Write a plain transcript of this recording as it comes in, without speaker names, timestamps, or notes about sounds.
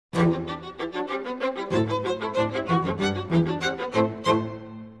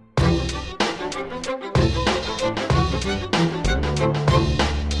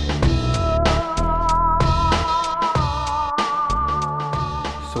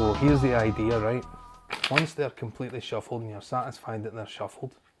So here's the idea, right? Once they're completely shuffled and you're satisfied that they're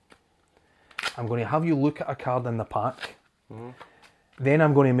shuffled, I'm going to have you look at a card in the pack. Then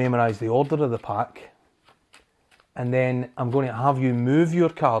I'm going to memorise the order of the pack. And then I'm going to have you move your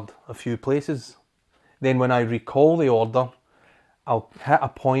card a few places. Then when I recall the order, I'll hit a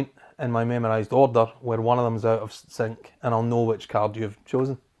point in my memorised order where one of them's out of sync, and I'll know which card you've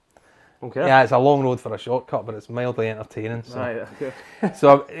chosen. Okay. Yeah, it's a long road for a shortcut, but it's mildly entertaining. So, Right, okay.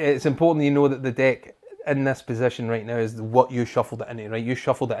 so it's important you know that the deck in this position right now is what you shuffled it into, right? You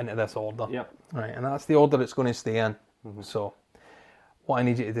shuffled it into this order. Yep. Right, and that's the order it's going to stay in. So what I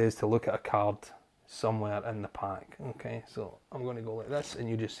need you to do is to look at a card somewhere in the pack. Okay, so I'm going to go like this, and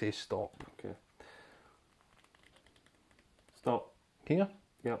you just say stop. Okay. Stop. Here.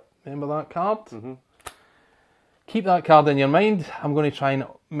 Yep. Remember that card? Keep that card in your mind. I'm going to try and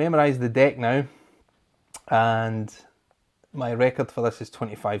memorise the deck now. And my record for this is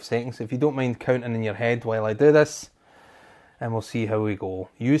 25 seconds. If you don't mind counting in your head while I do this, and we'll see how we go.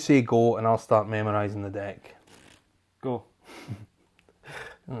 You say go, and I'll start memorising the deck. Go.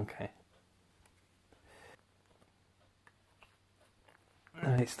 Okay.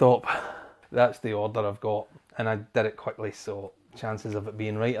 Right, stop. That's the order I've got. And I did it quickly, so chances of it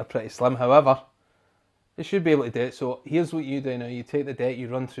being right are pretty slim. However, you should be able to do it. So here's what you do now. You take the deck, you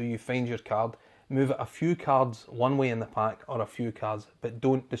run through, you find your card, move it a few cards one way in the pack or a few cards, but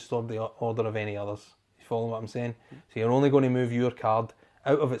don't disturb the order of any others. You follow what I'm saying? So you're only going to move your card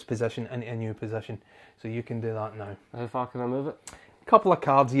out of its position into a new position. So you can do that now. How far can I move it? A couple of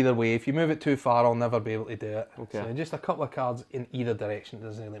cards either way. If you move it too far, I'll never be able to do it. Okay. So just a couple of cards in either direction, it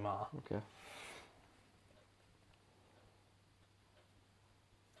doesn't really matter. Okay.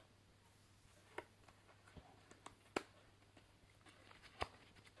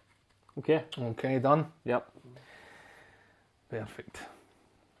 Okay. Okay, done? Yep. Perfect.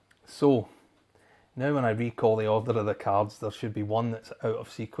 So, now when I recall the order of the cards, there should be one that's out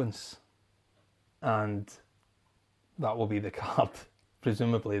of sequence. And that will be the card,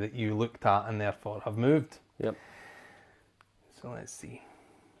 presumably, that you looked at and therefore have moved. Yep. So let's see.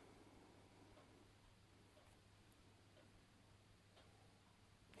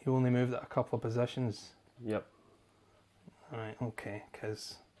 You only moved it a couple of positions. Yep. Right, okay,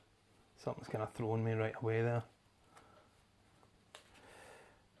 because something's kind of thrown me right away there.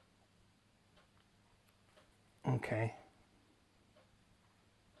 Okay.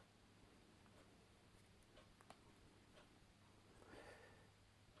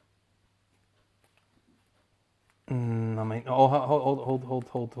 I might. Oh,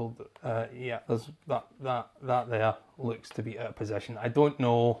 hold. Yeah, there's that there looks to be out of position. I don't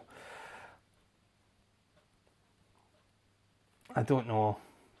know.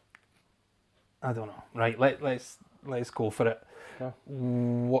 Right, let's go for it. Okay.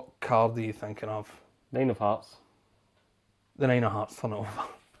 What card are you thinking of? 9 of hearts. The 9 of hearts, turn it over.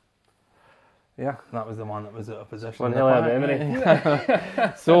 Yeah, that was the one that was out of position. One hell of a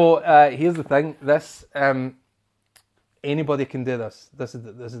memory. So here's the thing. This anybody can do this. This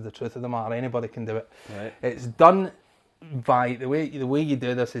is the truth of the matter. Anybody can do it. Right. It's done by the way you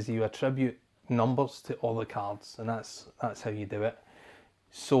do this is you attribute numbers to all the cards, and that's how you do it.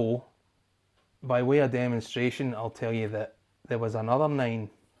 So, by way of demonstration, I'll tell you that there was another 9,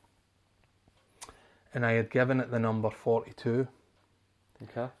 and I had given it the number 42.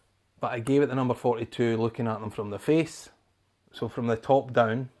 Okay. But I gave it the number 42 looking at them from the face. So from the top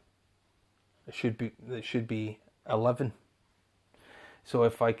down, it should be 11. So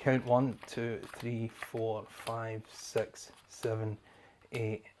if I count 1, 2, 3, 4, 5, 6, 7,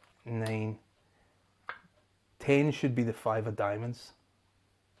 8, 9, 10 should be the 5 of diamonds.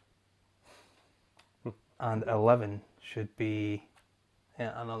 And 11 should be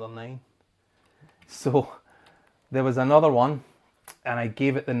another 9. So there was another one, and I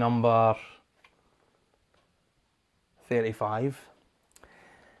gave it the number 35.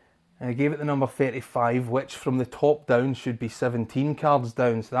 And I gave it the number 35, which from the top down should be 17 cards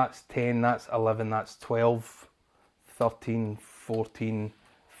down. So that's 10, that's 11, that's 12, 13, 14,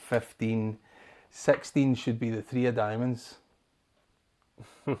 15, 16 should be the 3 of diamonds.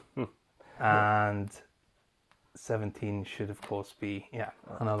 And 17 should of course be,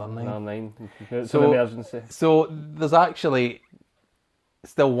 another 9. Another 9. It's an emergency. So there's actually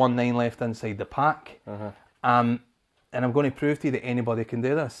still 1 9 left inside the pack. And I'm going to prove to you that anybody can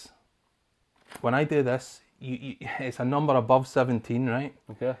do this. When I do this, you it's a number above 17, right?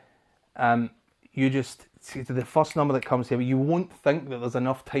 Okay. You just see to the first number that comes here. You won't think that there's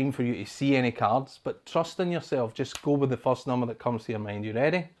enough time for you to see any cards, but trust in yourself. Just go with the first number that comes to your mind. You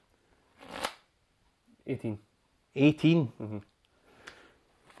ready? 18. 18.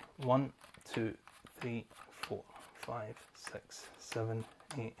 1, 2, 3, 4, 5, 6, 7,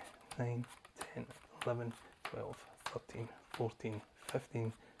 8, 9, 10, 11, 12, 13, 14,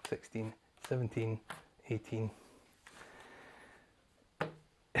 15, 16, 17, 18.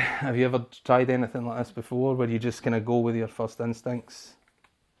 Have you ever tried anything like this before, where you just kind of go with your first instincts?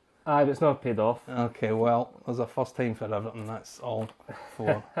 Aye, but it's not paid off. Okay, well, there's a first time for everything. That's all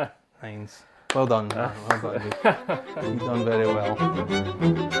 4 nines. Well done, man. Well done. You've done very well.